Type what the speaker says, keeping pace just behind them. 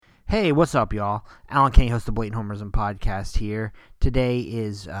Hey, what's up, y'all? Alan Kane, host of Blatant Homerism podcast here. Today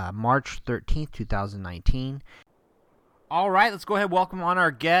is March 13th, 2019. All right, let's go ahead and welcome on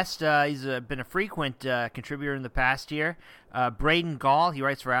our guest. He's been a frequent contributor in the past here. Braden Gall, he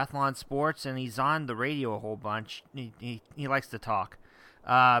writes for Athlon Sports, and he's on the radio a whole bunch. He likes to talk.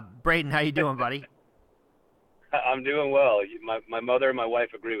 Braden, how you doing, buddy? I'm doing well. My mother and my wife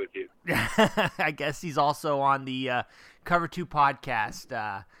agree with you. I guess he's also on the Cover 2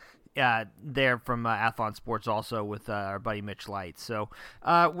 podcast there from Athlon Sports also with our buddy Mitch Light. So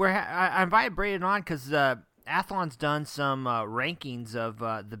I invited Braden on because Athlon's done some rankings of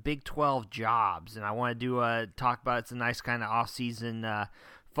the Big 12 jobs, and I want to talk about it. It's a nice kind of off-season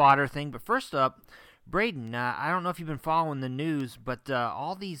fodder thing. But first up, Braden, I don't know if you've been following the news, but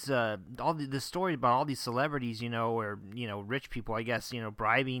all the stories about all these celebrities, or rich people, I guess,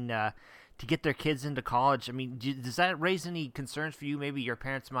 bribing to get their kids into college. I mean, does that raise any concerns for you? Maybe your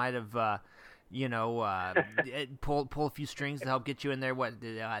parents might have, pull a few strings to help get you in there. What,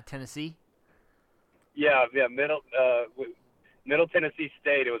 Tennessee? Yeah. Middle Tennessee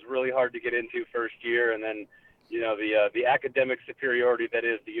State. It was really hard to get into first year, and then the academic superiority that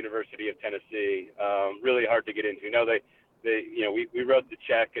is the University of Tennessee, really hard to get into. We wrote the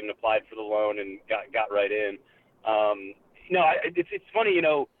check and applied for the loan and got right in. It's funny,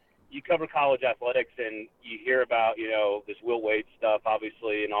 you cover college athletics and you hear about, this Will Wade stuff,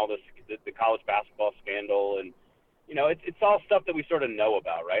 obviously, and all this, the college basketball scandal. And, it's all stuff that we sort of know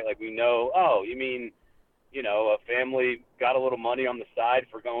about, right? Like we know, you mean, a family got a little money on the side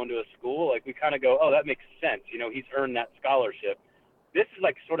for going to a school. Like we kind of go, that makes sense. He's earned that scholarship. This is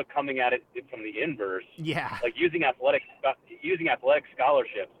like sort of coming at it from the inverse. Yeah. Like using athletic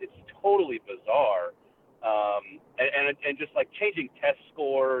scholarships. It's totally bizarre. And just like changing test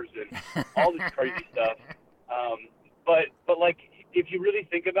scores and all this crazy stuff. But like, if you really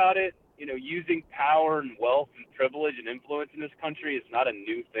think about it, using power and wealth and privilege and influence in this country is not a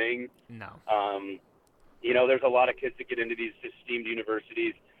new thing. No. There's a lot of kids that get into these esteemed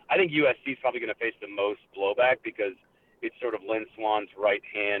universities. I think USC is probably going to face the most blowback because it's sort of Lynn Swann's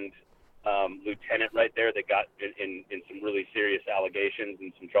right-hand lieutenant right there that got in some really serious allegations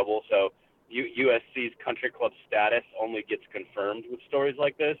and some trouble. So USC's country club status only gets confirmed with stories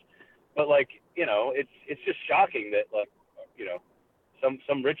like this. But it's just shocking that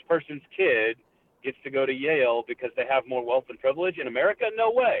some rich person's kid gets to go to Yale because they have more wealth and privilege. In America, no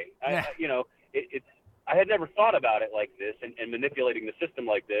way. Yeah. I had never thought about it like this and manipulating the system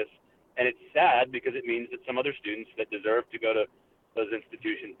like this. And it's sad because it means that some other students that deserve to go to those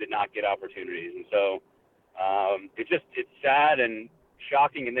institutions did not get opportunities. And so it's sad and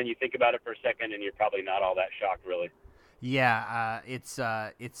shocking. And then you think about it for a second and you're probably not all that shocked, really. Yeah, it's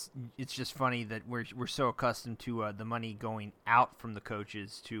just funny that we're so accustomed to the money going out from the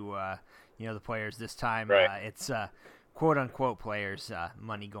coaches to the players. This time, right. It's quote unquote players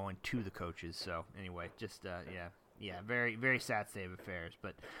money going to the coaches. So anyway, just very very sad state of affairs.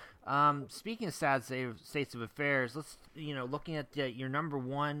 But speaking of sad states of affairs, let's looking at your number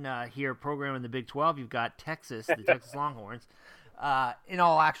one here program in the Big 12, you've got Texas, the Texas Longhorns. In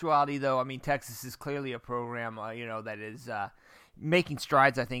all actuality, though, I mean, Texas is clearly a program, that is making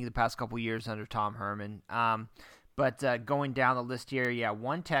strides, I think, the past couple years under Tom Herman. But going down the list here,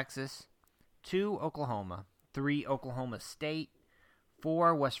 1 Texas, 2 Oklahoma, 3 Oklahoma State,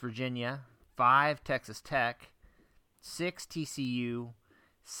 4 West Virginia, 5 Texas Tech, 6 TCU,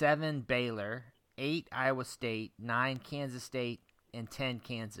 7 Baylor, 8 Iowa State, 9 Kansas State, and 10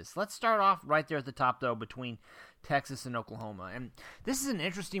 Kansas. Let's start off right there at the top, though, between Texas and Oklahoma. And this is an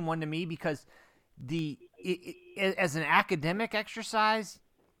interesting one to me because as an academic exercise,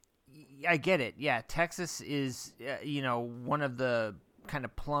 I get it. Yeah, Texas is, one of the kind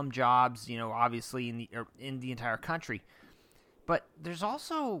of plum jobs, obviously in the entire country. But there's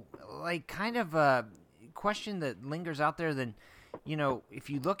also like kind of a question that lingers out there that, if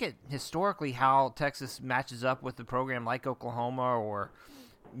you look at historically how Texas matches up with a program like Oklahoma or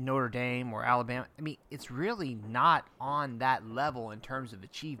Notre Dame or Alabama, I mean, it's really not on that level in terms of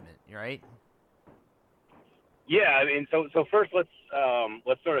achievement, right? Yeah, I mean, so first let's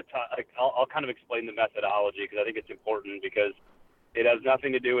sort of talk. I'll kind of explain the methodology because I think it's important because it has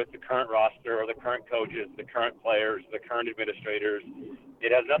nothing to do with the current roster or the current coaches, the current players, the current administrators.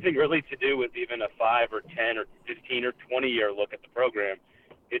 It has nothing really to do with even a 5 or 10 or 15 or 20-year look at the program.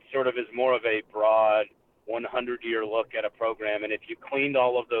 It sort of is more of a broad 100-year look at a program. And if you cleaned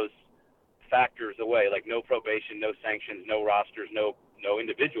all of those factors away, like no probation, no sanctions, no rosters, no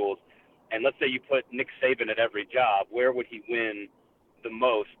individuals, and let's say you put Nick Saban at every job, where would he win the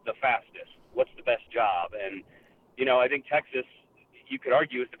most, the fastest? What's the best job? And, I think Texas, you could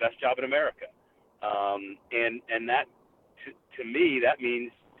argue is the best job in America. And that, to me, that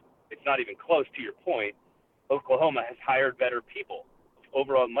means it's not even close. To your point, Oklahoma has hired better people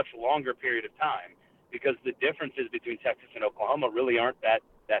over a much longer period of time, because the differences between Texas and Oklahoma really aren't that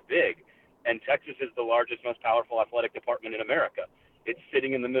big. And Texas is the largest, most powerful athletic department in America. It's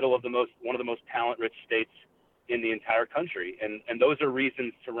sitting in the middle of one of the most talent-rich states in the entire country. And those are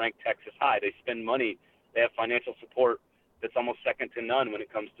reasons to rank Texas high. They spend money. They have financial support that's almost second to none when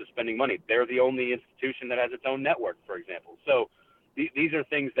it comes to spending money. They're the only institution that has its own network, for example. So these are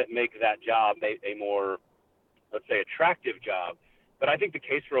things that make that job a more, let's say, attractive job. But I think the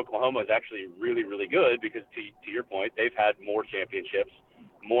case for Oklahoma is actually really, really good, because to your point, they've had more championships,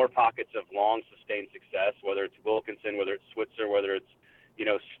 more pockets of long sustained success, whether it's Wilkinson, whether it's Switzer, whether it's,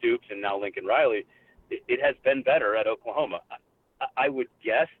 Stoops, and now Lincoln Riley. It has been better at Oklahoma. I would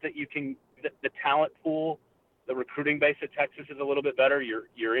guess that the talent pool, the recruiting base at Texas is a little bit better.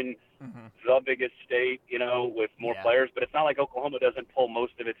 You're in the biggest state, with more players, but it's not like Oklahoma doesn't pull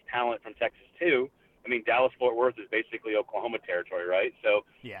most of its talent from Texas too. I mean, Dallas-Fort Worth is basically Oklahoma territory, right? So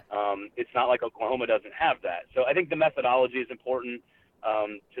it's not like Oklahoma doesn't have that. So I think the methodology is important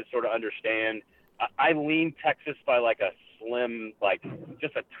to sort of understand. I lean Texas by like a slim, like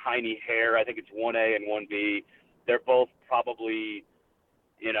just a tiny hair. I think it's 1A and 1B. They're both probably,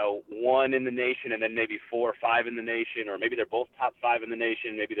 one in the nation, and then maybe 4 or 5 in the nation, or maybe they're both top 5 in the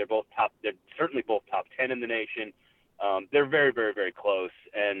nation. Maybe they're certainly both top 10 in the nation. They're very, very, very close.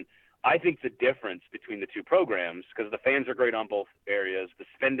 And I think the difference between the two programs, because the fans are great on both areas, the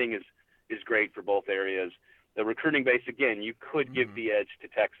spending is great for both areas. The recruiting base, again, you could give the edge to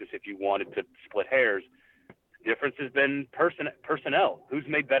Texas if you wanted to split hairs. The difference has been personnel. Who's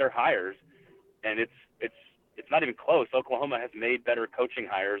made better hires? And it's not even close. Oklahoma has made better coaching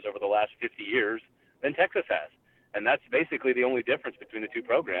hires over the last 50 years than Texas has. And that's basically the only difference between the two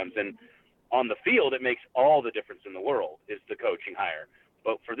programs. And on the field, it makes all the difference in the world, is the coaching hire.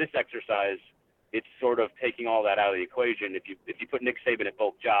 But for this exercise, it's sort of taking all that out of the equation. If you put Nick Saban at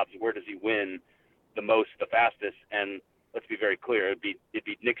both jobs, where does he win the most, the fastest? And let's be very clear, it'd be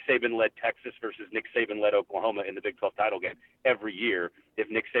Nick Saban-led Texas versus Nick Saban-led Oklahoma in the Big 12 title game every year if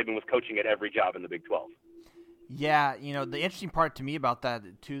Nick Saban was coaching at every job in the Big 12. Yeah, the interesting part to me about that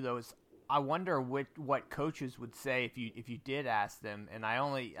too, though, is I wonder what coaches would say if you did ask them. And I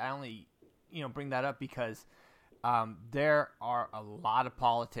only bring that up because there are a lot of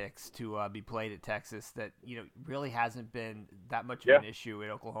politics to be played at Texas that really hasn't been that much of an issue at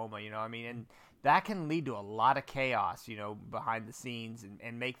Oklahoma. And that can lead to a lot of chaos, behind the scenes,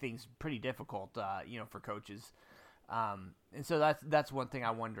 and make things pretty difficult, for coaches. And so that's one thing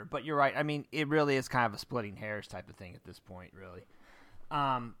I wonder. But you're right. I mean, it really is kind of a splitting hairs type of thing at this point, really.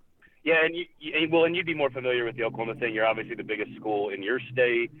 Yeah, and you'd be more familiar with the Oklahoma thing. You're obviously the biggest school in your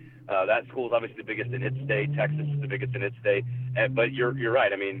state. That school is obviously the biggest in its state. Texas is the biggest in its state. But you're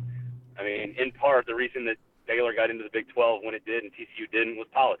right. I mean, in part, the reason that Baylor got into the Big 12 when it did and TCU didn't was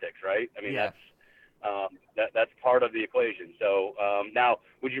politics, right? I mean, that's part of the equation. So now,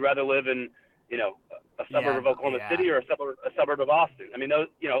 would you rather live in a suburb of Oklahoma City or a suburb of Austin? I mean, those,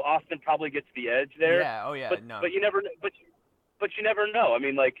 Austin probably gets the edge there. Yeah. Oh yeah. But you never. But you never know. I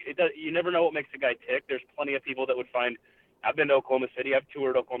mean, you never know what makes a guy tick. There's plenty of people that would find. I've been to Oklahoma City. I've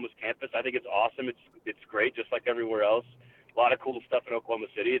toured Oklahoma's campus. I think it's awesome. It's great, just like everywhere else. A lot of cool stuff in Oklahoma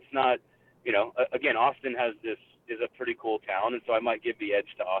City. It's not, again, Austin is a pretty cool town, and so I might give the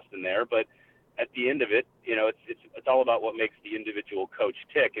edge to Austin there. But at the end of it, it's all about what makes the individual coach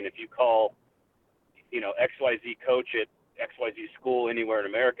tick. And if you call, XYZ coach at XYZ school anywhere in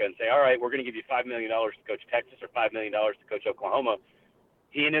America and say, all right, we're going to give you $5 million to coach Texas or $5 million to coach Oklahoma,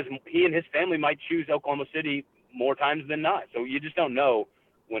 he and his family might choose Oklahoma City more times than not. So you just don't know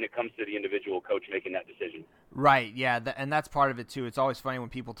when it comes to the individual coach making that decision. Right, yeah, and that's part of it too. It's always funny when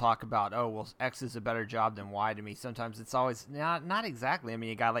people talk about, oh, well, X is a better job than Y to me. Sometimes it's always not exactly. I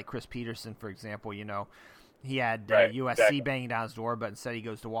mean, a guy like Chris Peterson, for example, he had USC banging down his door, but instead he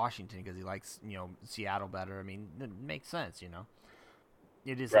goes to Washington because he likes, Seattle better. I mean, it makes sense,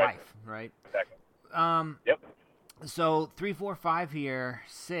 It is life, right? Exactly. Yep. So 3, 4, 5 here,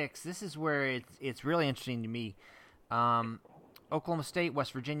 6. This is where it's really interesting to me. Oklahoma State,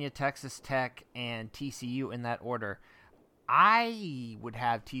 West Virginia, Texas Tech, and TCU in that order. I would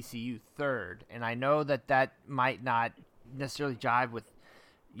have TCU third, and I know that might not necessarily jive with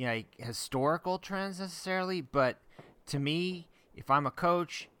historical trends necessarily, but to me, if I'm a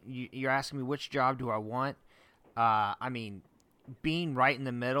coach, you're asking me which job do I want. I mean, being right in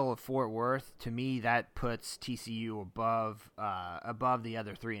the middle of Fort Worth, to me, that puts TCU above the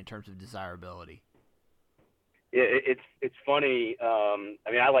other three in terms of desirability. It's funny.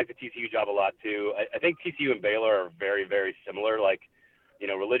 I mean, I like the TCU job a lot too. I think TCU and Baylor are very, very similar. Like,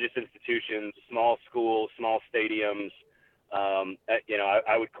 religious institutions, small schools, small stadiums.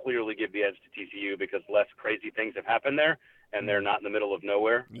 I would clearly give the edge to TCU because less crazy things have happened there, and they're not in the middle of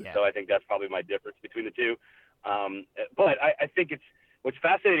nowhere. Yeah. So I think that's probably my difference between the two. But I think what's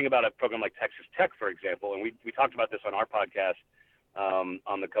fascinating about a program like Texas Tech, for example, and we talked about this on our podcast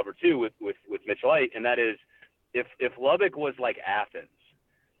on the cover too with Mitch Light, and that is if Lubbock was like Athens,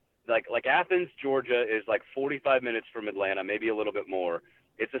 like Athens, Georgia is like 45 minutes from Atlanta, maybe a little bit more.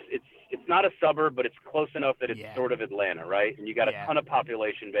 It's not a suburb, but it's close enough that it's sort of Atlanta, right? And you got a ton of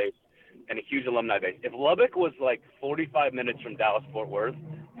population base and a huge alumni base. If Lubbock was like 45 minutes from Dallas-Fort Worth,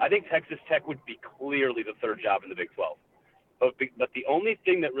 I think Texas Tech would be clearly the third job in the Big 12. But the only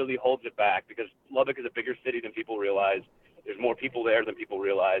thing that really holds it back, because Lubbock is a bigger city than people realize, there's more people there than people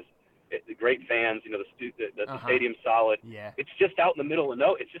realize. The great fans, the stadium's solid. Yeah. It's just out in the middle of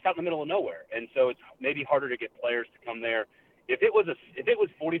nowhere, and so it's maybe harder to get players to come there. If it was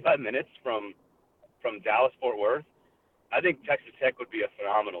 45 minutes from Dallas Fort Worth, I think Texas Tech would be a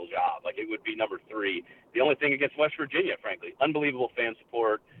phenomenal job. Like, it would be number 3. The only thing against West Virginia, frankly, unbelievable fan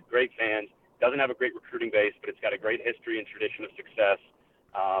support, great fans. Doesn't have a great recruiting base, but it's got a great history and tradition of success.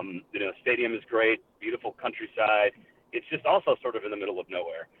 The stadium is great, beautiful countryside. It's just also sort of in the middle of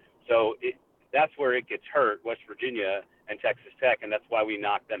nowhere. So that's where it gets hurt, West Virginia and Texas Tech, and that's why we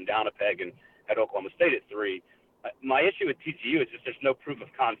knocked them down a peg and had Oklahoma State at 3. My issue with TCU is just there's no proof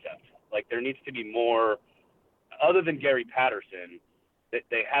of concept. Like, there needs to be more, other than Gary Patterson, that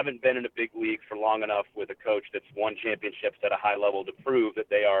they haven't been in a big league for long enough with a coach that's won championships at a high level to prove that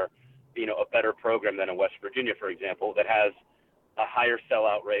they are, a better program than a West Virginia, for example, that has a higher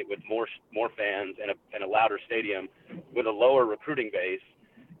sellout rate with more fans and a louder stadium with a lower recruiting base.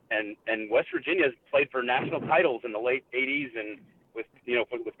 And West Virginia has played for national titles in the late 80s, and with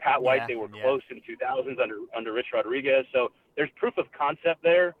Pat White, they were close in 2000s under Rich Rodriguez. So there's proof of concept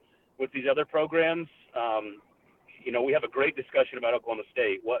there with these other programs. We have a great discussion about Oklahoma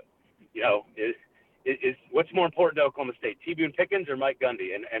State. What, is what's more important to Oklahoma State, T-Boone Pickens or Mike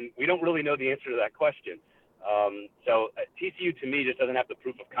Gundy? And we don't really know the answer to that question. So TCU to me just doesn't have the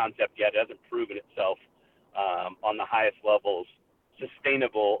proof of concept yet. It hasn't proven itself on the highest levels,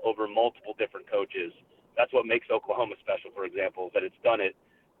 sustainable over multiple different coaches. That's what makes Oklahoma special, for example, that it's done it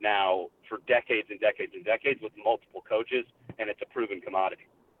now for decades and decades and decades with multiple coaches, and it's a proven commodity.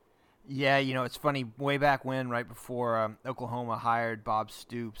 Yeah, it's funny. Way back when, right before Oklahoma hired Bob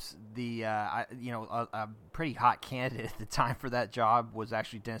Stoops, a pretty hot candidate at the time for that job was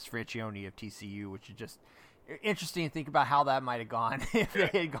actually Dennis Franchione of TCU, which is just interesting to think about how that might have gone if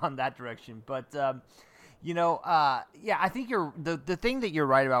they had gone that direction. But I think the thing that you're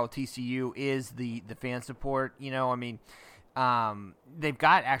right about with TCU is the fan support. They've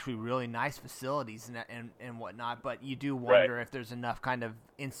got actually really nice facilities and whatnot, but you do wonder if there's enough kind of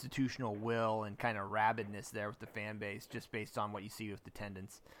institutional will and kind of rabidness there with the fan base, just based on what you see with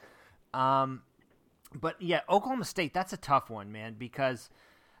attendance. But yeah, Oklahoma State, that's a tough one, man, because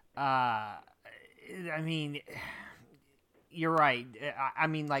you're right.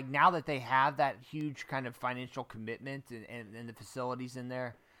 Like, now that they have that huge kind of financial commitment and the facilities in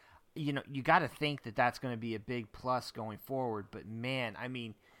there, you got to think that that's going to be a big plus going forward. But man,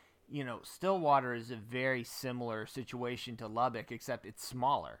 Stillwater is a very similar situation to Lubbock, except it's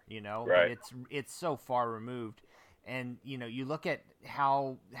smaller, Right. But it's so far removed. And, you look at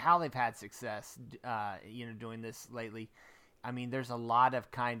how they've had success, doing this lately. There's a lot of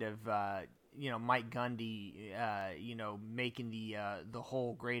kind of, Mike Gundy, making the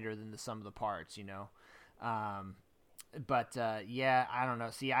whole greater than the sum of the parts, But I don't know.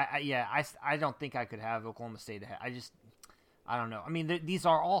 See, I don't think I could have Oklahoma State ahead. I don't know. These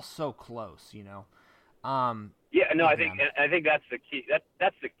are all so close, I think that's the key.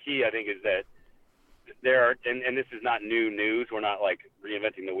 That's the key. I think is that there are, and this is not new news. We're not like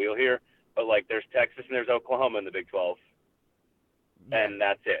reinventing the wheel here, but like there's Texas and there's Oklahoma in the Big 12, and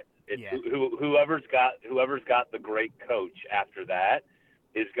that's it. It's whoever's got the great coach after that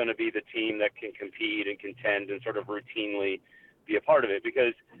is going to be the team that can compete and contend and sort of routinely be a part of it.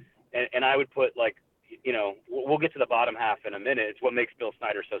 Because, and I would put we'll get to the bottom half in a minute. It's what makes Bill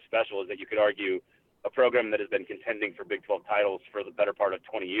Snyder so special is that you could argue a program that has been contending for Big 12 titles for the better part of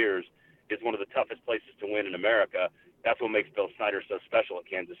 20 years is one of the toughest places to win in America. That's what makes Bill Snyder so special at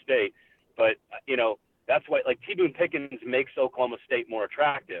Kansas State. But, that's why T-Boone Pickens makes Oklahoma State more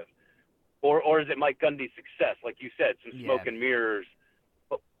attractive. Or is it Mike Gundy's success? Like you said, some smoke and mirrors,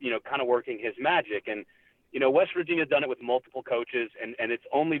 kind of working his magic. And, West Virginia's done it with multiple coaches, and it's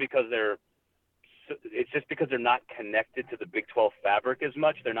only because they're it's just because they're not connected to the Big 12 fabric as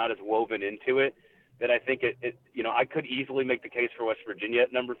much. They're not as woven into it that I think I could easily make the case for West Virginia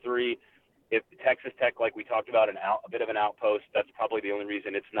at number 3. If Texas Tech, like we talked about, a bit of an outpost, that's probably the only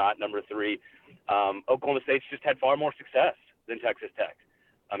reason it's not number 3. Oklahoma State's just had far more success than Texas Tech.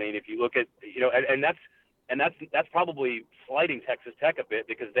 I mean, if you look at, and that's probably slighting Texas Tech a bit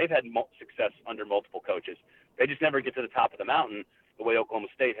because they've had success under multiple coaches. They just never get to the top of the mountain the way Oklahoma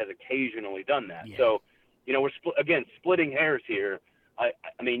State has occasionally done that. Yeah. So, we're splitting hairs here. I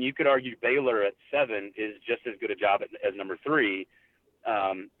mean, you could argue Baylor at 7 is just as good a job as number 3.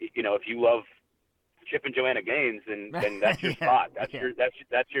 If you love Chip and Joanna Gaines, then that's your spot. That's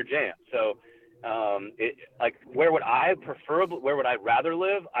your jam. So, where would I rather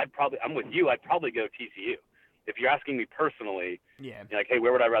live? I'm with you. I'd probably go TCU. If you're asking me personally, hey,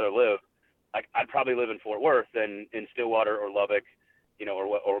 where would I rather live? I'd probably live in Fort Worth than in Stillwater or Lubbock,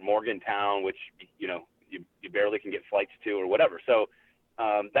 or Morgantown, which you barely can get flights to or whatever. So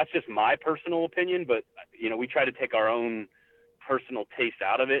that's just my personal opinion. But we try to take our own personal taste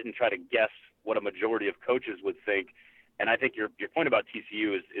out of it and try to guess what a majority of coaches would think. And I think your point about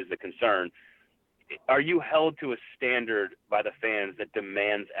TCU is the concern. Are you held to a standard by the fans that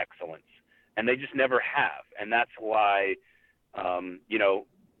demands excellence? And they just never have. And that's why,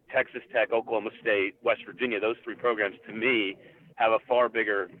 Texas Tech, Oklahoma State, West Virginia, those 3 programs to me have a far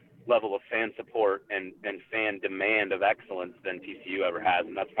bigger level of fan support and fan demand of excellence than TCU ever has.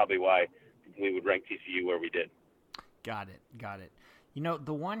 And that's probably why we would rank TCU where we did. Got it.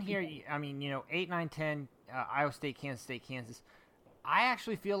 The one here, 8, 9, 10, Iowa State, Kansas. I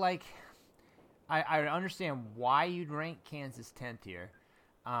actually feel like I understand why you'd rank Kansas 10th here.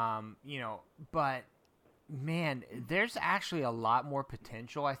 But man, there's actually a lot more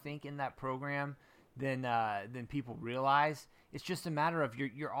potential, I think, in that program than people realize. It's just a matter of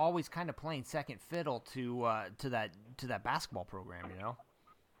you're always kind of playing second fiddle to that basketball program,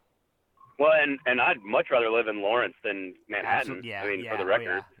 Well, and I'd much rather live in Lawrence than Manhattan. For the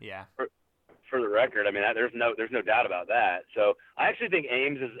record. For the record, there's no doubt about that. So I actually think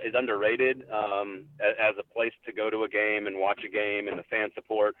Ames is underrated as a place to go to a game and watch a game, and the fan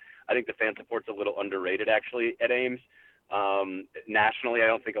support. I think the fan support's a little underrated actually at Ames. Nationally, I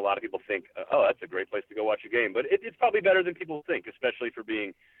don't think a lot of people think, oh, that's a great place to go watch a game, but it's probably better than people think, especially for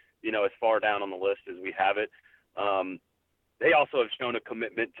being, as far down on the list as we have it. They also have shown a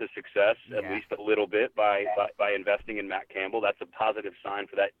commitment to success, at least a little bit, by investing in Matt Campbell. That's a positive sign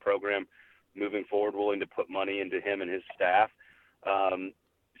for that program moving forward, willing to put money into him and his staff.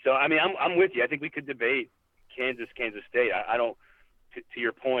 So, I'm with you. I think we could debate Kansas State. I don't, to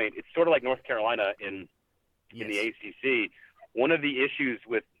your point, it's sort of like North Carolina in the ACC. One of the issues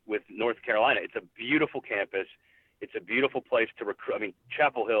with North Carolina, it's a beautiful campus. It's a beautiful place to recruit.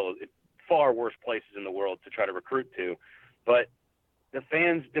 Chapel Hill is far worse places in the world to try to recruit to. But the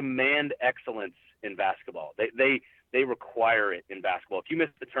fans demand excellence in basketball. They require it in basketball. If you miss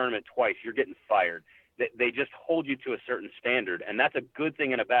the tournament twice, you're getting fired. They just hold you to a certain standard, and that's a good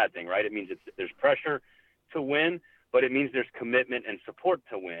thing and a bad thing, right? It means there's pressure to win, but it means there's commitment and support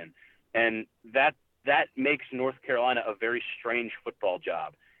to win. And that makes North Carolina a very strange football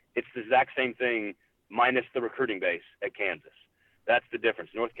job. It's the exact same thing minus the recruiting base at Kansas. That's the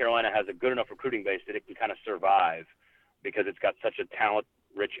difference. North Carolina has a good enough recruiting base that it can kind of survive because it's got such a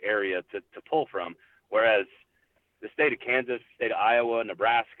talent-rich area to pull from, whereas the state of Kansas, state of Iowa,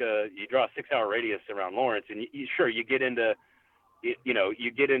 Nebraska, you draw a 6-hour radius around Lawrence, and you get into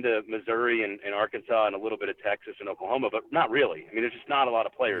Missouri and Arkansas and a little bit of Texas and Oklahoma, but not really. There's just not a lot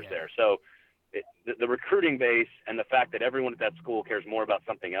of players there. So the recruiting base and the fact that everyone at that school cares more about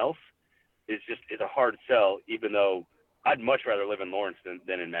something else is a hard sell, even though I'd much rather live in Lawrence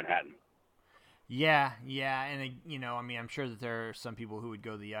than in Manhattan. Yeah, and I'm sure that there are some people who would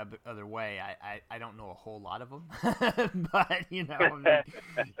go the other way. I don't know a whole lot of them, but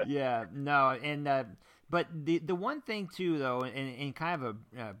but the one thing too, though, in kind of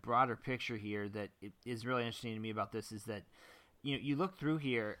a broader picture here that is really interesting to me about this is that you look through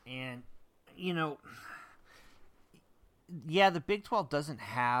here and the Big 12 doesn't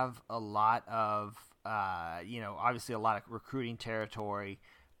have a lot of obviously a lot of recruiting territory.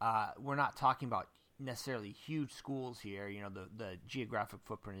 We're not talking about necessarily huge schools here. The geographic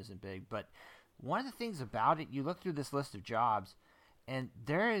footprint isn't big. But one of the things about it, you look through this list of jobs, and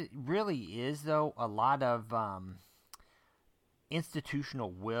there really is, though, a lot of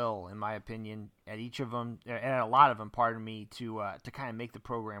institutional will, in my opinion, at each of them, and a lot of them, pardon me, to kind of make the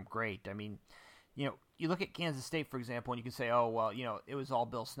program great. You look at Kansas State, for example, and you can say, oh, well, it was all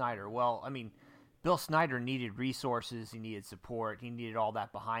Bill Snyder. Well, Bill Snyder needed resources, he needed support, he needed all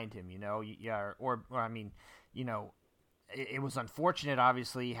that behind him, yeah, or I mean, it was unfortunate,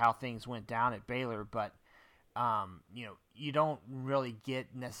 obviously, how things went down at Baylor, but you don't really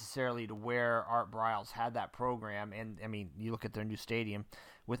get necessarily to where Art Briles had that program, and I mean, you look at their new stadium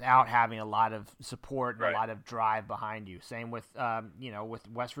without having a lot of support and Right. a lot of drive behind you. Same with with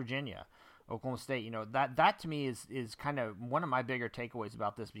West Virginia, Oklahoma State. That to me is kind of one of my bigger takeaways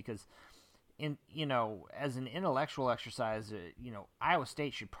about this, because as an intellectual exercise, Iowa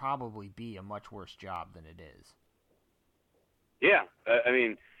State should probably be a much worse job than it is. Yeah, I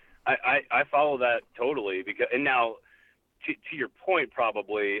mean, I follow that totally, because, and now to your point,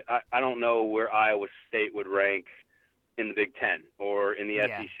 probably I don't know where Iowa State would rank in the Big Ten or in the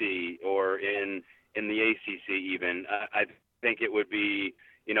SEC or in the ACC even. I think it would be,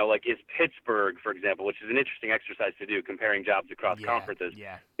 like, is Pittsburgh, for example, which is an interesting exercise to do, comparing jobs across conferences.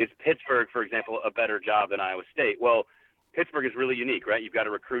 Yeah. Is Pittsburgh, for example, a better job than Iowa State? Well, Pittsburgh is really unique, right? You've got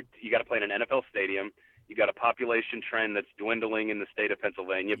to recruit, you got to play in an NFL stadium. You got a population trend that's dwindling in the state of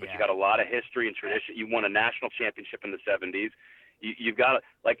Pennsylvania, but you got a lot of history and tradition. You won a national championship in the 70s. You've got,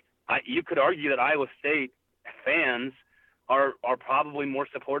 you could argue that Iowa State fans are probably more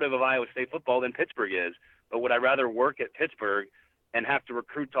supportive of Iowa State football than Pittsburgh is. But would I rather work at Pittsburgh and have to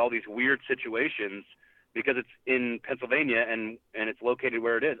recruit to all these weird situations because it's in Pennsylvania and it's located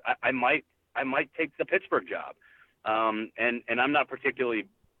where it is? I might take the Pittsburgh job. And I'm not particularly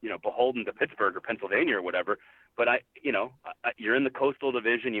beholden to Pittsburgh or Pennsylvania or whatever, but you're in the Coastal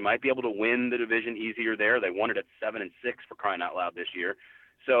Division. You might be able to win the division easier there. They won it at 7-6 for crying out loud this year.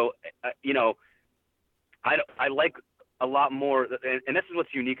 So, I like a lot more, and this is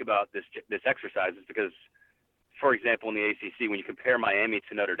what's unique about this exercise, is because, for example, in the ACC, when you compare Miami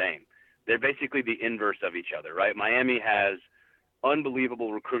to Notre Dame, they're basically the inverse of each other, right? Miami has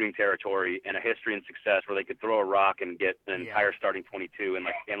unbelievable recruiting territory and a history and success where they could throw a rock and get an entire starting 22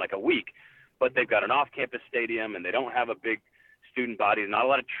 in like a week. But they've got an off-campus stadium, and they don't have a big student body. There's not a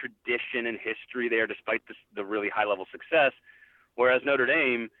lot of tradition and history there, despite the really high-level success. Whereas Notre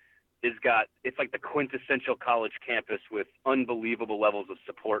Dame it's like the quintessential college campus with unbelievable levels of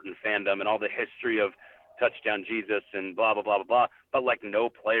support and fandom and all the history of touchdown Jesus and blah, blah, blah, blah, blah, but like no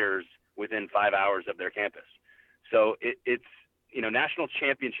players within 5 hours of their campus. So it's, national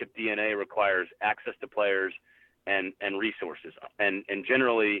championship DNA requires access to players and resources. And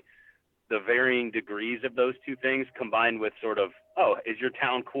generally the varying degrees of those two things combined with sort of, is your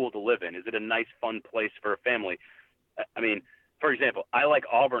town cool to live in? Is it a nice, fun place for a family? I mean, for example, I like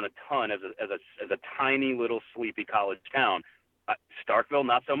Auburn a ton as a tiny little sleepy college town. Starkville,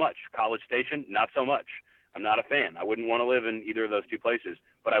 not so much. College Station, not so much. I'm not a fan. I wouldn't want to live in either of those two places,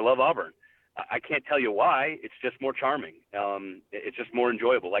 but I love Auburn. I can't tell you why. It's just more charming. It's just more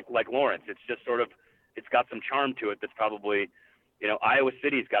enjoyable. Like Lawrence, it's just sort of, it's got some charm to it that's probably, Iowa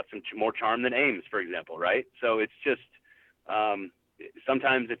City's got some more charm than Ames, for example, right? So it's just,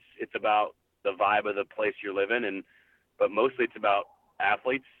 sometimes it's about the vibe of the place you're living, but mostly it's about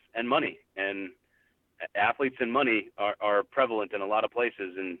athletes and money. And athletes and money are prevalent in a lot of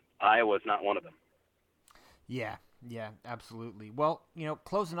places, and Iowa's not one of them. Yeah, absolutely. Well,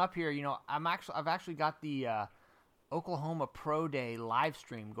 closing up here, I've actually got the Oklahoma Pro Day live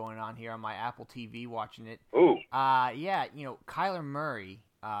stream going on here on my Apple TV, watching it. Ooh. Kyler Murray,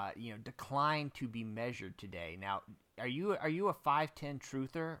 declined to be measured today. Now, are you a 5'10"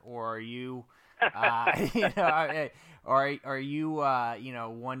 truther, or are you, are you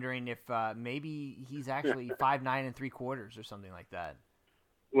wondering if maybe he's actually 5'9" and 3/4 or something like that?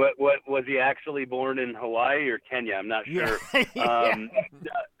 What was he actually born in Hawaii or Kenya? I'm not sure.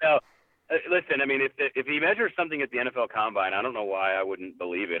 No, listen, I mean, if he measures something at the NFL Combine, I don't know why I wouldn't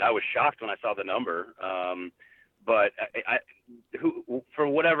believe it. I was shocked when I saw the number, but for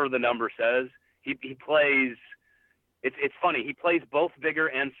whatever the number says, he plays. It's funny. He plays both bigger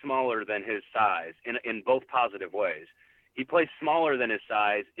and smaller than his size in both positive ways. He plays smaller than his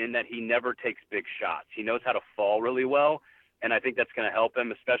size in that he never takes big shots. He knows how to fall really well. And I think that's going to help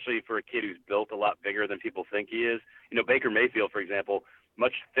him, especially for a kid who's built a lot bigger than people think he is. Baker Mayfield, for example,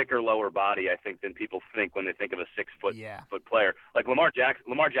 much thicker lower body, I think, than people think when they think of a 6-foot player. Like Lamar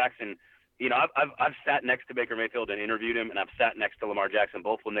Jackson, I've sat next to Baker Mayfield and interviewed him, and I've sat next to Lamar Jackson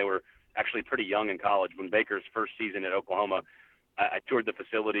both when they were actually pretty young in college. When Baker's first season at Oklahoma, I toured the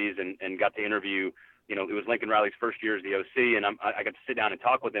facilities and got to interview. It was Lincoln Riley's first year as the OC, and I got to sit down and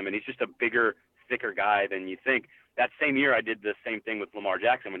talk with him, and he's just a bigger, thicker guy than you think. That same year, I did the same thing with Lamar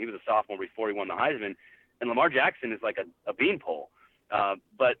Jackson when he was a sophomore before he won the Heisman. And Lamar Jackson is like a beanpole.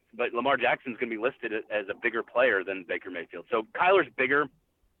 But Lamar Jackson's going to be listed as a bigger player than Baker Mayfield. So Kyler's bigger,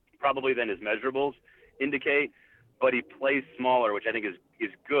 probably than his measurables indicate, but he plays smaller, which I think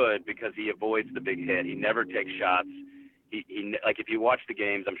is good because he avoids the big hit. He never takes shots. He like if you watch the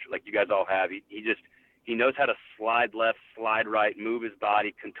games, I'm sure like you guys all have, he knows how to slide left, slide right, move his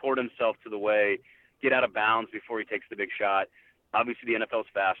body, contort himself to the way, get out of bounds before he takes the big shot. Obviously, the NFL's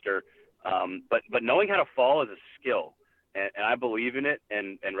faster, but knowing how to fall is a skill, and I believe in it.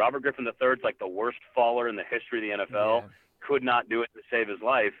 And Robert Griffin III is like the worst faller in the history of the NFL. Yeah. Could not do it to save his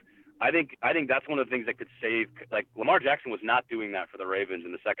life. I think that's one of the things that could save. Like Lamar Jackson was not doing that for the Ravens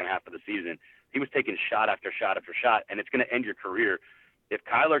in the second half of the season. He was taking shot after shot after shot, and it's going to end your career. If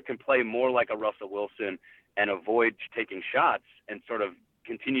Kyler can play more like a Russell Wilson and avoid taking shots and sort of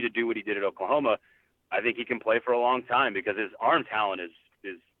continue to do what he did at Oklahoma, I think he can play for a long time because his arm talent is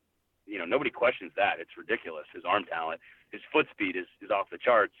nobody questions that. It's ridiculous, his arm talent. His foot speed is off the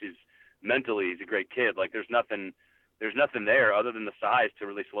charts. Mentally, he's a great kid. Like there's nothing there other than the size to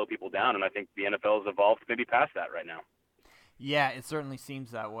really slow people down, and I think the NFL has evolved maybe past that right now. Yeah, it certainly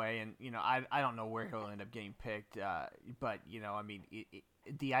seems that way, and I don't know where he'll end up getting picked, but I mean,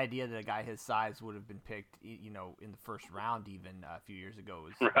 the idea that a guy his size would have been picked, in the first round even a few years ago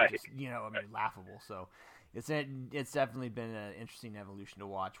is right. just, laughable. So it's definitely been an interesting evolution to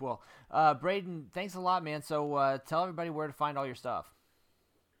watch. Well, Braden, thanks a lot, man. So tell everybody where to find all your stuff.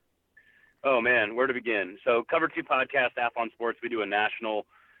 Oh, man, where to begin? So Cover 2 Podcast, Athlon Sports, we do a national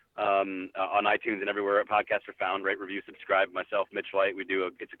on iTunes and everywhere podcasts are found. Rate, review, subscribe. Myself, Mitch Light,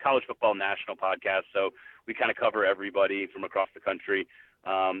 it's a college football national podcast, so we kind of cover everybody from across the country.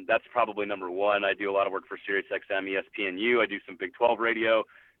 That's probably number one. I do a lot of work for SiriusXM, ESPNU. I do some Big 12 radio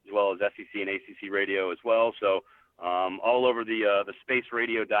as well as SEC and ACC radio as well. So all over the space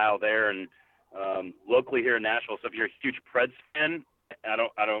radio dial there, and locally here in Nashville. So if you're a huge Preds fan, I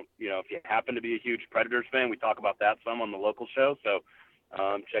don't, if you happen to be a huge Predators fan, we talk about that some on the local show. So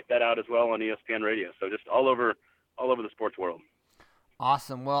check that out as well on ESPN Radio. So just all over the sports world.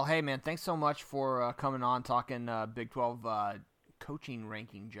 Awesome. Well, hey man, thanks so much for coming on talking Big 12 coaching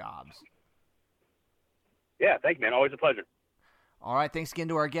ranking jobs. Yeah, thank you, man. Always a pleasure. All right, thanks again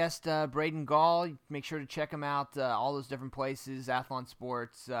to our guest, Braden Gall. Make sure to check him out, all those different places, Athlon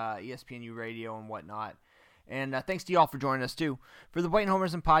Sports, ESPNU Radio, and whatnot. And thanks to you all for joining us, too. For the White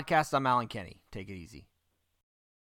Homers and Podcast, I'm Alan Kenny. Take it easy.